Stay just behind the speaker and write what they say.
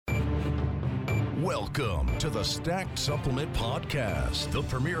Welcome to the Stacked Supplement Podcast, the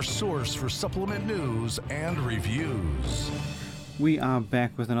premier source for supplement news and reviews. We are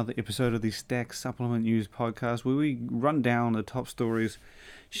back with another episode of the Stacked Supplement News Podcast, where we run down the top stories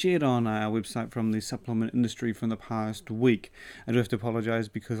shared on our website from the supplement industry from the past week. I do have to apologize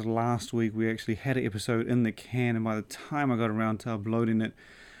because last week we actually had an episode in the can, and by the time I got around to uploading it,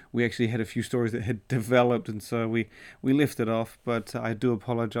 we actually had a few stories that had developed, and so we left it off, but I do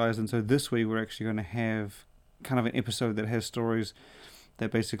apologize. And so this week we're actually going to have kind of an episode that has stories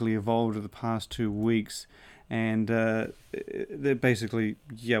that basically evolved over the past 2 weeks, and they're basically,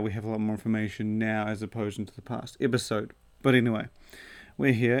 we have a lot more information now as opposed to the past episode. But anyway,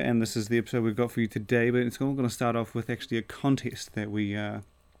 we're here, and this is the episode we've got for you today, but it's all going to start off with actually a contest that we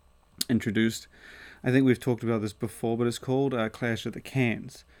introduced. I think we've talked about this before, but it's called Clash of the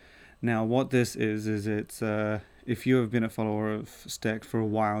Cans. Now, what this is it's if you have been a follower of Stacked for a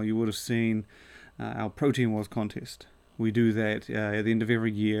while, you would have seen our Protein Wars contest. We do that at the end of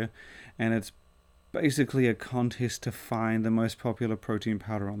every year, and it's basically a contest to find the most popular protein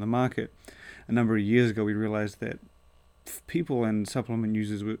powder on the market. A number of years ago, we realized that people and supplement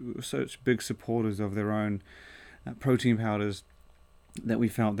users were such big supporters of their own protein powders that we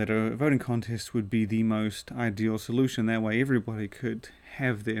felt that a voting contest would be the most ideal solution. That way everybody could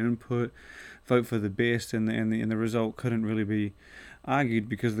have their input, vote for the best, and the result couldn't really be argued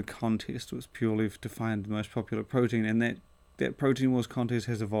because the contest was purely to find the most popular protein. And that Protein Wars contest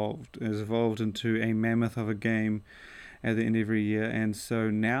has evolved into a mammoth of a game at the end of every year. And so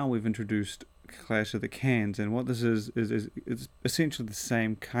now we've introduced Clash of the Cans, and what this is it's essentially the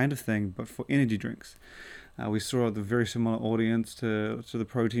same kind of thing but for energy drinks. We saw the very similar audience to the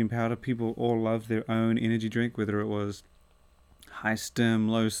protein powder. People all loved their own energy drink, whether it was high stim,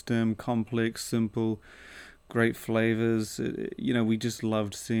 low stim, complex, simple, great flavors. We just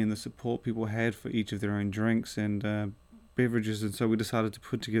loved seeing the support people had for each of their own drinks and beverages, and so we decided to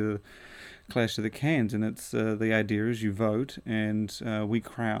put together Clash of the Cans. And it's the idea is you vote, and we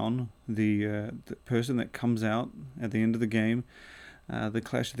crown the person that comes out at the end of the game the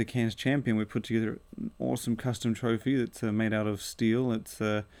Clash of the Cans champion. We put together an awesome custom trophy that's made out of steel. It's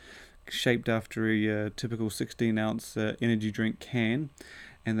shaped after a typical 16-ounce energy drink can,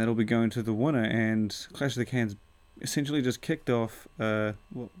 and that'll be going to the winner. And Clash of the Cans essentially just kicked off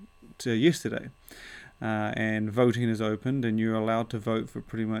yesterday. And voting is opened, and you're allowed to vote for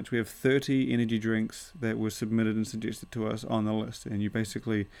pretty much. We have 30 energy drinks that were submitted and suggested to us on the list, and you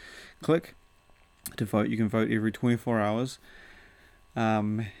basically click to vote. You can vote every 24 hours. At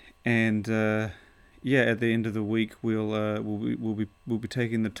the end of the week, we'll be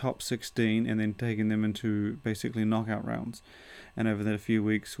taking the top 16 and then taking them into basically knockout rounds. And over the few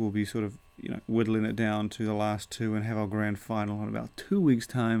weeks, we'll be sort of whittling it down to the last two and have our grand final in about 2 weeks'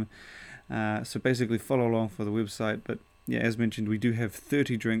 time. So basically, follow along for the website. But as mentioned, we do have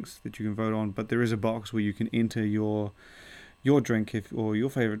 30 drinks that you can vote on, but there is a box where you can enter your drink or your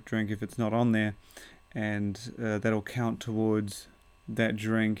favorite drink if it's not on there, and that'll count towards that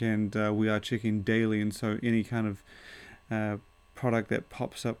drink. And we are checking daily, and so any kind of product that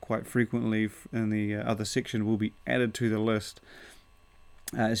pops up quite frequently in the other section will be added to the list.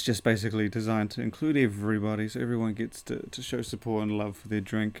 It's just basically designed to include everybody, so everyone gets to show support and love for their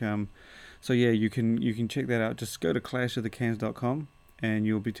drink. You can check that out. Just go to clashofthecans.com and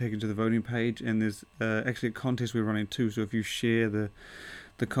you'll be taken to the voting page, and there's actually a contest we're running too. So if you share the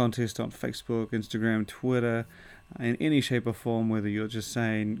contest on Facebook, Instagram, Twitter, in any shape or form, whether you're just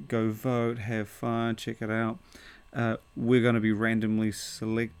saying go vote, have fun, check it out, we're going to be randomly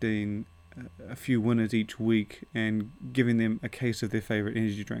selecting a few winners each week and giving them a case of their favorite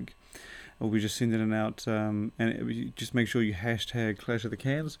energy drink. We'll be just sending it out, just make sure you hashtag Clash of the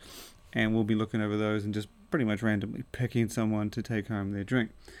Cans, and we'll be looking over those and just pretty much randomly picking someone to take home their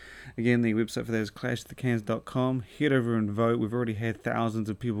drink. Again, the website for that is clashofthecans.com. Head over and vote. We've already had thousands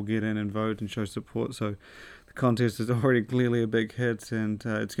of people get in and vote and show support, so the contest is already clearly a big hit, and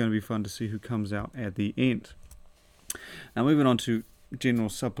it's going to be fun to see who comes out at the end. Now, moving on to general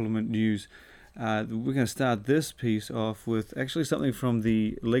supplement news, we're going to start this piece off with actually something from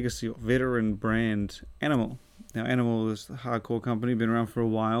the legacy of veteran brand Animal. Now, Animal is a hardcore company, been around for a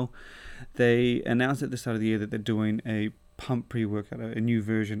while. They announced at the start of the year that they're doing a pump pre-workout, a new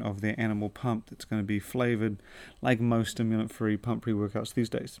version of their Animal Pump that's going to be flavored like most stimulant-free pump pre-workouts these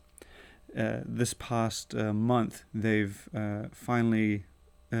days. This past month, they've finally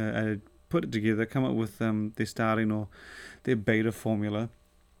put it together, come up with their starting or their beta formula.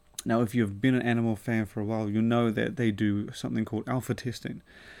 Now, if you've been an Animal fan for a while, you'll know that they do something called alpha testing.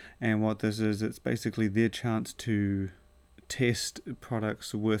 And what this is, it's basically their chance to test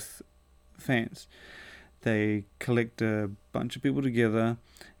products with fans. They collect a bunch of people together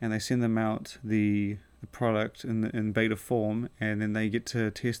and they send them out the product in beta form, and then they get to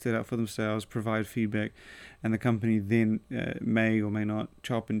test it out for themselves, provide feedback, and the company then may or may not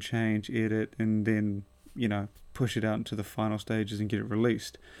chop and change, edit, and then push it out into the final stages and get it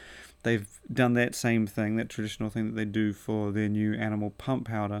released. They've done that same thing, that traditional thing that they do for their new animal pump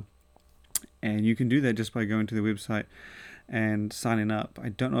powder, and you can do that just by going to their website and signing up. I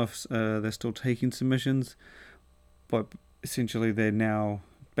don't know if they're still taking submissions, but essentially they're now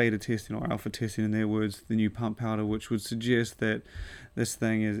beta testing or alpha testing, in their words, the new pump powder, which would suggest that this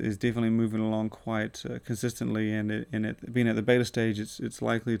thing is definitely moving along quite consistently, and being at the beta stage, it's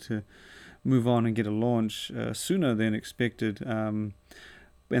likely to move on and get a launch sooner than expected.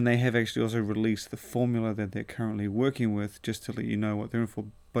 And they have actually also released the formula that they're currently working with, just to let you know what they're in for.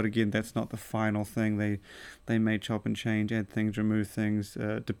 But again, that's not the final thing. They may chop and change, add things, remove things,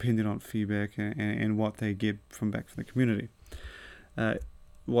 depending on feedback and what they get back from the community.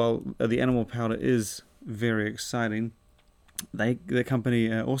 While the animal powder is very exciting, the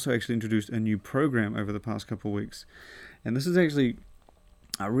company also actually introduced a new program over the past couple of weeks. And this is actually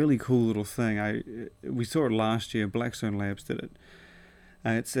a really cool little thing. We saw it last year. Blackstone Labs did it.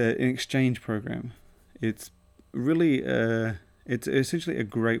 It's an exchange program. It's really it's essentially a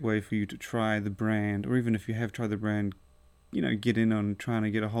great way for you to try the brand, or even if you have tried the brand, get in on trying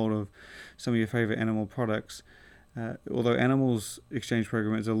to get a hold of some of your favorite animal products. Although Animal's exchange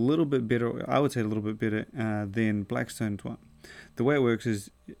program is a little bit better, I would say a little bit better than Blackstone's one. The way it works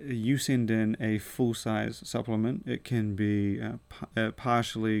is you send in a full-size supplement. It can be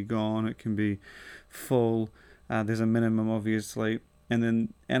partially gone, it can be full, there's a minimum obviously, and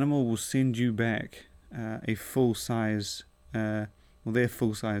then Animal will send you back a full-size, their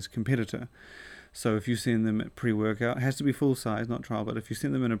full-size competitor. So if you send them a pre-workout, it has to be full-size, not trial, but if you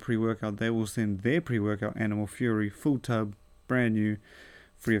send them in a pre-workout, they will send their pre-workout Animal Fury, full tub, brand new,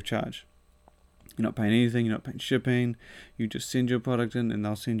 free of charge. You're not paying anything, you're not paying shipping, you just send your product in and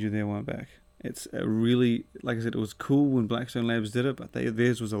they'll send you their one back. It's a really, like I said, it was cool when Blackstone Labs did it, but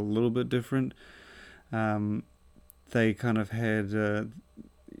theirs was a little bit different. They kind of had,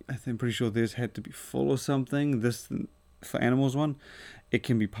 I'm pretty sure theirs had to be full or something. This, for Animals one, it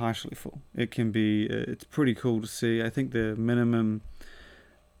can be partially full. It can be, it's pretty cool to see. I think the minimum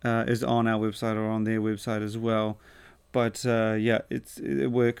is on our website or on their website as well. But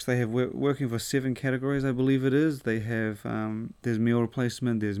it works. They have working for 7 categories, I believe it is. They have there's meal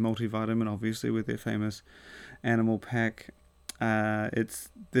replacement, there's multivitamin, obviously with their famous animal pack. There's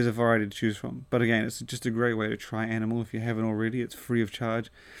a variety to choose from. But again, it's just a great way to try Animal if you haven't already. It's free of charge,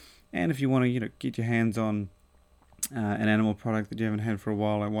 and if you want to get your hands on an animal product that you haven't had for a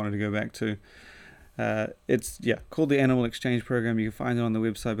while, I wanted to go back to. It's called the Animal Exchange Program. You can find it on the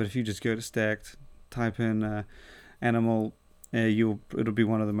website. But if you just go to Stacked, type in Animal, it'll be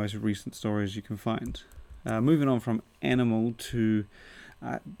one of the most recent stories you can find. Moving on from Animal to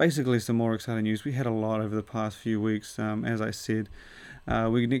basically some more exciting news. We had a lot over the past few weeks. As I said,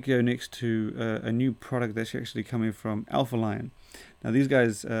 we go next to a new product that's actually coming from Alpha Lion. Now these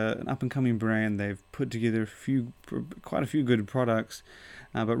guys, an up-and-coming brand, they've put together quite a few good products,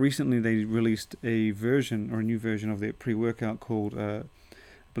 but recently they released a new version of their pre-workout called, I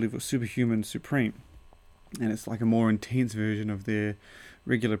believe it was Superhuman Supreme. And it's like a more intense version of their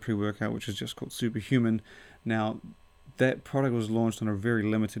regular pre-workout, which is just called Superhuman. Now, that product was launched on a very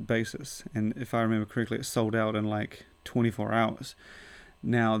limited basis, and if I remember correctly, it sold out in like 24 hours.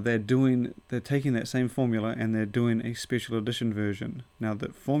 Now, they're taking that same formula and they're doing a special edition version. Now, the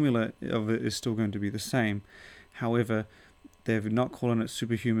formula of it is still going to be the same. However, they're not calling it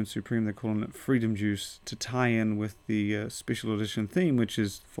Superhuman Supreme, they're calling it Freedom Juice to tie in with the special edition theme, which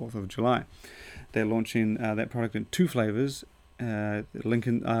is 4th of July. They're launching that product in 2 flavors,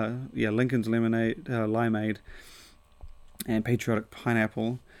 Lincoln's Lemonade, Limeade, and Patriotic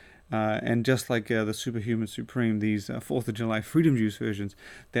Pineapple. And just like the Superhuman Supreme, these 4th of July Freedom Juice versions,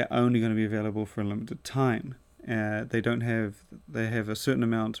 they're only going to be available for a limited time. They have a certain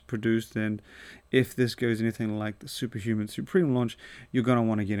amount produced, and if this goes anything like the Superhuman Supreme launch, you're going to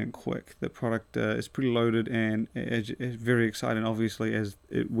want to get in quick. The product is pretty loaded and it's very exciting, obviously, as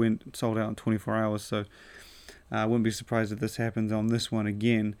it sold out in 24 hours, so I wouldn't be surprised if this happens on this one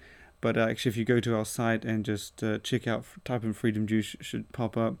again. But actually, if you go to our site and just check out, type in Freedom Juice, it should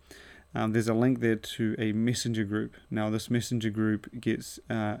pop up. There's a link there to a messenger group. Now, this messenger group gets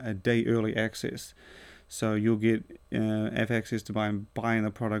a day early access. So you'll have access to buying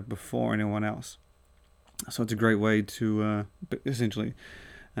the product before anyone else. So it's a great way to essentially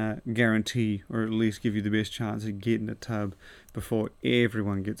guarantee, or at least give you the best chance of getting a tub before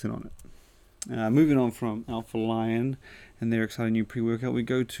everyone gets in on it. Moving on from Alpha Lion and their exciting new pre-workout, we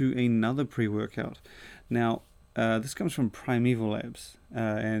go to another pre-workout. Now, this comes from Primeval Labs,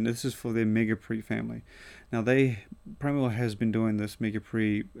 and this is for their Mega Pre family. Now, Primeval has been doing this Mega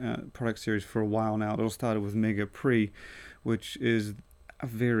Pre product series for a while now. It all started with Mega Pre, which is a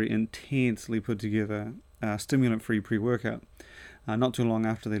very intensely put together stimulant-free pre-workout. Not too long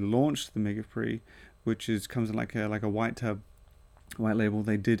after they launched the Mega Pre, which comes in like a white label,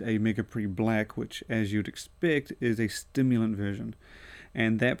 they did a Mega Pre Black, which, as you'd expect, is a stimulant version.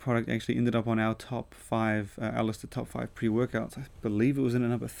 And that product actually ended up on our top 5, our list of top 5 pre-workouts. I believe it was in at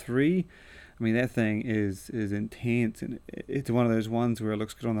number 3. I mean, that thing is intense, and it's one of those ones where it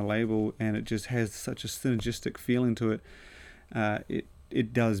looks good on the label, and it just has such a synergistic feeling to it.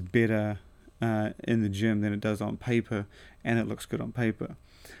 It does better in the gym than it does on paper, and it looks good on paper.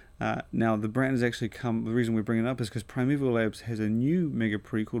 Now, the brand has actually the reason we bring it up is because Primeval Labs has a new Mega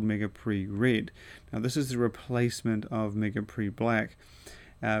Pre called Mega Pre Red. Now, this is the replacement of Mega Pre Black.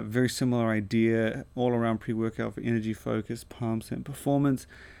 Very similar idea, all around pre-workout for energy, focus, pumps, and performance.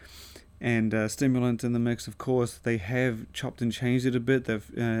 And stimulant in the mix, of course. They have chopped and changed it a bit.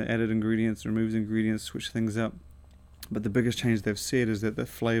 They've added ingredients, removed ingredients, switched things up. But the biggest change they've said is that the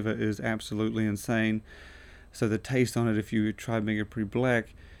flavor is absolutely insane. So the taste on it, if you try Mega Pre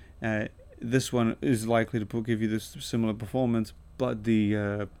Black, this one is likely to give you this similar performance, but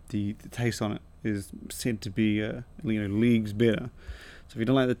the taste on it is said to be leagues better. So if you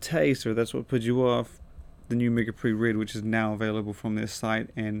don't like the taste, or that's what put you off, the new Mega Pre Red, which is now available from their site,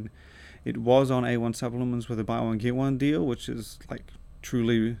 and it was on A1 Supplements with a buy one get one deal, which is like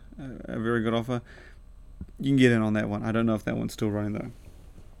truly a very good offer. You can get in on that one. I don't know if that one's still running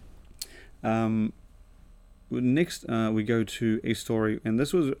though. Next, we go to a story, and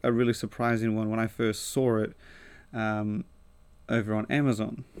this was a really surprising one when I first saw it over on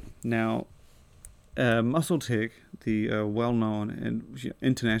Amazon. Now, MuscleTech, the well-known and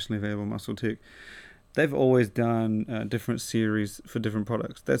internationally available MuscleTech, they've always done different series for different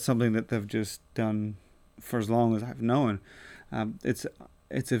products. That's something that they've just done for as long as I've known. It's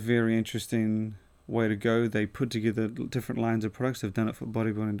a very interesting way to go. They put together different lines of products. They've done it for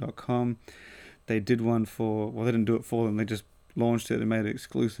bodybuilding.com. They did one they didn't do it for them. They just launched it and made it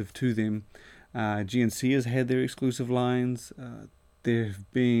exclusive to them. GNC has had their exclusive lines. There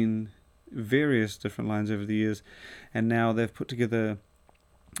have been various different lines over the years, and now they've put together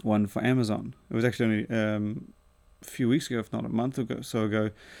one for Amazon. It was actually only a few weeks ago, if not a month ago,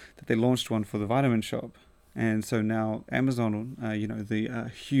 that they launched one for the Vitamin Shop. And so now Amazon,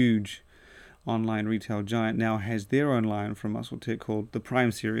 the huge online retail giant, now has their own line from MuscleTech called the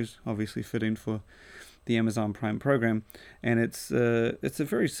Prime Series, obviously fitting for the Amazon Prime program. And it's a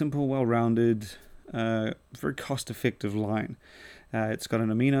very simple, well-rounded, very cost-effective line. It's got an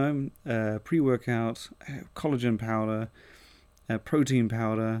amino, pre-workout, collagen powder, protein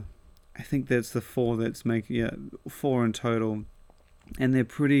powder. I think that's the 4 that's making 4 in total, and they're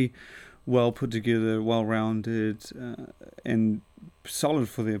pretty well put together, well-rounded, and solid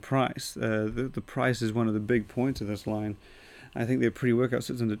for their price. The price is one of the big points of this line. I think their pre-workout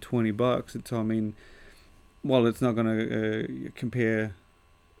sits under $20. While it's not going to compare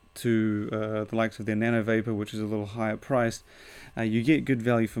to the likes of their Nano Vapor, which is a little higher priced, you get good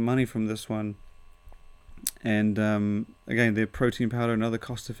value for money from this one. And again, their protein powder, another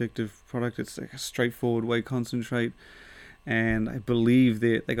cost-effective product. It's like a straightforward whey concentrate, and I believe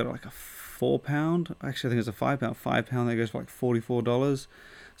they got like a 4-pound. Actually, I think it's a 5-pound. 5-pound that goes for like $44.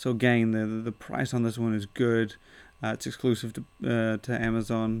 So again, the price on this one is good. It's exclusive to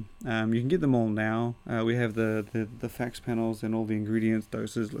Amazon. You can get them all now. We have the facts panels and all the ingredients,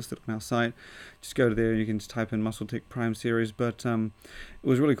 doses listed on our site. Just go to there and you can just type in MuscleTech Prime Series. But it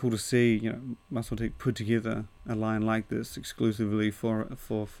was really cool to see, MuscleTech put together a line like this exclusively for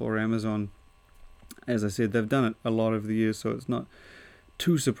Amazon. As I said, they've done it a lot over the years, so it's not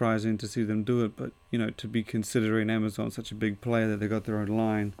too surprising to see them do it. But to be considering Amazon such a big player that they got their own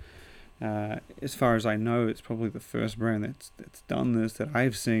line. As far as I know, it's probably the first brand that's done this that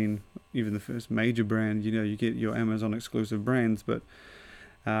I've seen, even the first major brand. You get your Amazon exclusive brands, but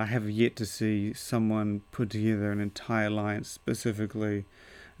I have yet to see someone put together an entire line specifically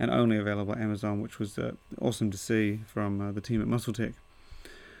and only available at Amazon, which was awesome to see from the team at MuscleTech.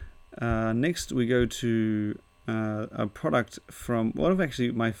 Next, we go to a product from one of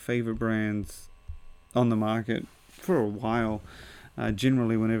actually my favorite brands on the market for a while.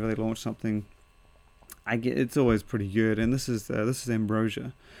 Generally, whenever they launch something, it's always pretty good, and this is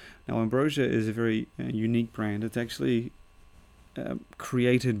Ambrosia. Now, Ambrosia is a very unique brand. It's actually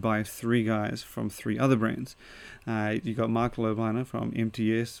created by 3 guys from 3 other brands. You got Mark Lobliner from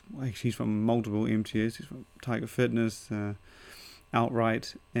MTS. He's from multiple MTS. He's from Tiger Fitness,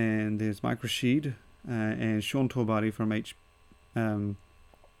 Outright, and there's Mike Rashid and Sean Torbati from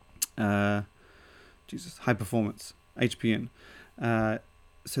High Performance, HPN.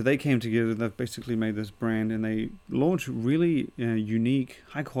 So they came together. They've basically made this brand, and they launched really unique,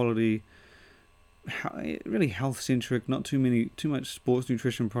 high quality, really health centric, not too much sports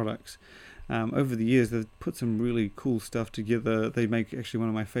nutrition products. Over the years, they've put some really cool stuff together. They make actually one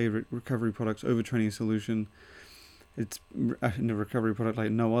of my favorite recovery products, Overtraining Solution. It's a recovery product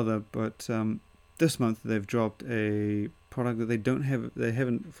like no other, but this month they've dropped a product that they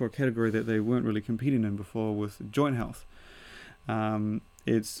haven't for a category that they weren't really competing in before, with joint health.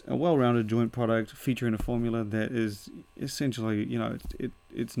 It's a well-rounded joint product featuring a formula that is essentially,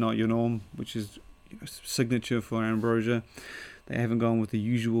 it's not your norm, which is signature for Ambrosia. They haven't gone with the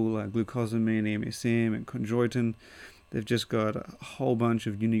usual glucosamine, MSM, and chondroitin. They've just got a whole bunch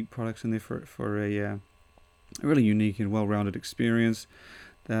of unique products in there for a really unique and well-rounded experience.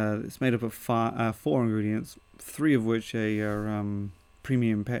 It's made up of 4 ingredients, 3 of which are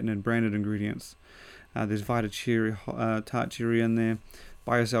premium patented branded ingredients. There's Vita Cherry, Tart Cherry in there,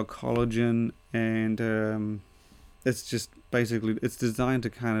 BioCell Collagen, and it's just basically, it's designed to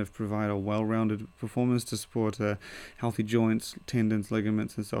kind of provide a well-rounded performance to support healthy joints, tendons,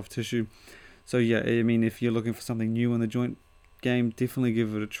 ligaments, and soft tissue. So yeah, I mean, if you're looking for something new in the joint game, definitely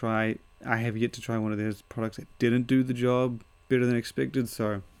give it a try. I have yet to try one of those products that didn't do the job better than expected,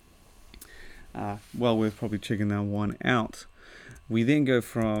 so well worth probably checking that one out. We then go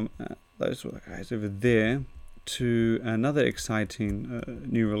from those guys over there to another exciting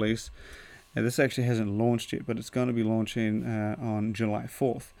new release. This actually hasn't launched yet, but it's going to be launching on July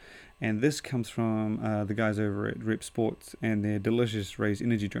 4th. And this comes from the guys over at Rep Sports and their Delicious Raise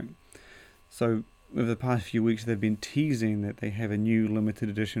Energy Drink. So over the past few weeks, they've been teasing that they have a new limited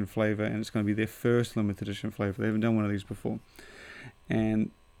edition flavor, and it's going to be their first limited edition flavor. They haven't done one of these before.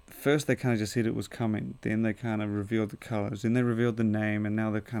 And first they kind of just said it was coming. Then they kind of revealed the colors. Then they revealed the name, and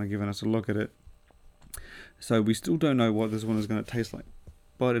now they've kind of given us a look at it. So we still don't know what this one is going to taste like.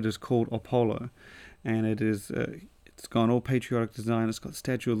 But it is called Apollo, and it's gone all patriotic design. It's got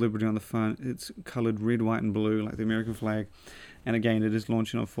Statue of Liberty on the front. It's colored red, white, and blue like the American flag. And again, it is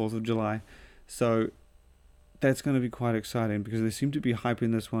launching on 4th of July. So that's going to be quite exciting, because they seem to be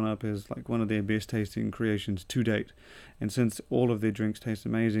hyping this one up as like one of their best tasting creations to date. And since all of their drinks taste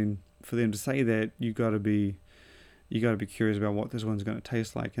amazing, for them to say that, you got to be curious about what this one's going to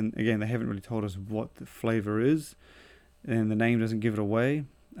taste like. And again, they haven't really told us what the flavor is, and the name doesn't give it away.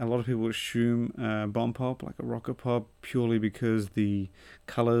 A lot of people assume Bomb Pop, like a rocker pop, purely because the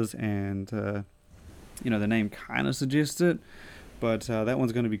colors and the name kind of suggests it. But that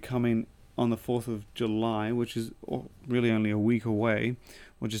one's going to be coming on the 4th of July, which is really only a week away,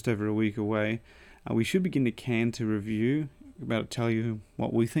 or just over a week away. We should be getting a can to review, about to tell you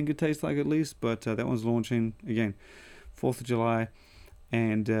what we think it tastes like at least. But that one's launching again 4th of July.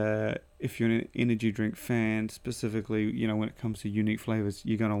 And if you're an energy drink fan, specifically, when it comes to unique flavors,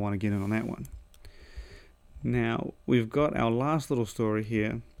 you're going to want to get in on that one. Now, we've got our last little story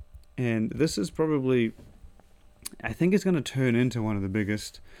here, and this is probably, I think it's going to turn into one of the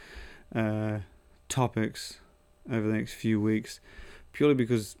biggest topics over the next few weeks, purely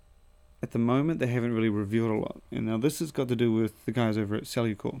because at the moment they haven't really revealed a lot. And now this has got to do with the guys over at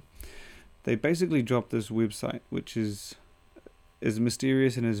Cellucor. They basically dropped this website, which is as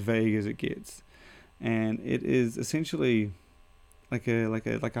mysterious and as vague as it gets, and it is essentially like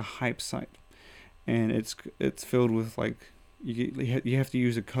a hype site, and it's filled with you have to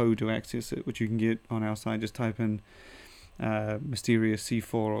use a code to access it, which you can get on our site. Just type in Mysterious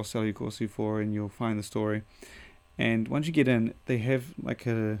C4 or Cellucor C4 and you'll find the story. And once you get in, they have like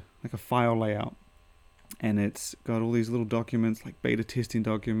a file layout, and it's got all these little documents, like beta testing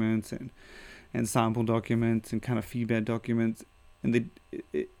documents and sample documents and kind of feedback documents. And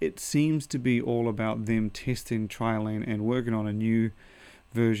it seems to be all about them testing, trialing, and working on a new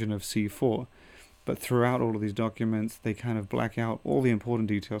version of C4. But throughout all of these documents, they kind of black out all the important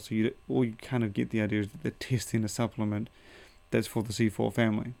details. So you kind of get the idea is that they're testing a supplement that's for the C4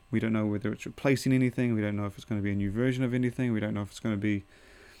 family. We don't know whether it's replacing anything. We don't know if it's going to be a new version of anything. We don't know if it's going to be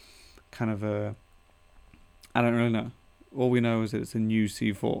kind of I don't really know. All we know is that it's a new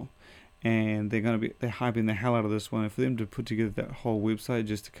C4. And they're hyping the hell out of this one. And for them to put together that whole website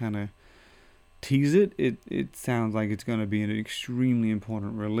just to kind of tease it sounds like it's going to be an extremely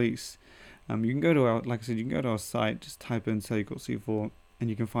important release. You can go to our site, just type in Cellucor C4, and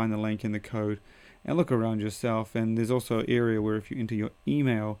you can find the link in the code. and look around yourself. And there's also an area where if you enter your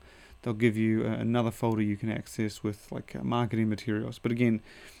email, they'll give you another folder you can access with like marketing materials. But again,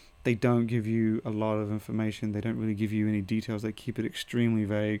 they don't give you a lot of information. They don't really give you any details. They keep it extremely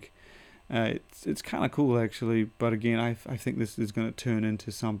vague. It's kind of cool actually, but again, I think this is going to turn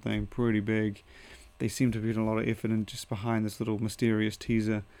into something pretty big. They seem to be putting a lot of effort in just behind this little mysterious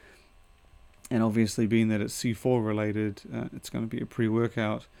teaser. And obviously, being that it's C4 related, it's going to be a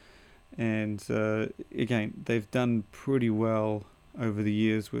pre-workout. And again, they've done pretty well over the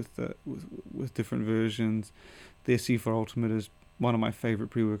years with different versions. Their C4 Ultimate is one of my favorite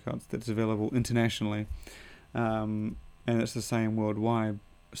pre-workouts that's available internationally, and it's the same worldwide.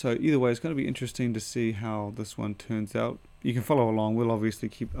 So either way, it's going to be interesting to see how this one turns out. You can follow along. We'll obviously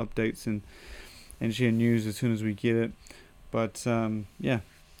keep updates and share news as soon as we get it. But yeah.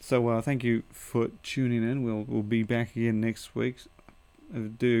 So thank you for tuning in. We'll be back again next week. I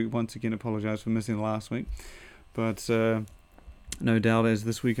do once again apologise for missing last week, but no doubt as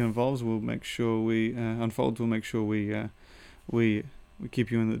this week unfolds, we'll make sure we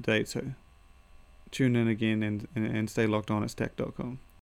keep you in the date. So tune in again and stay locked on at stack.com.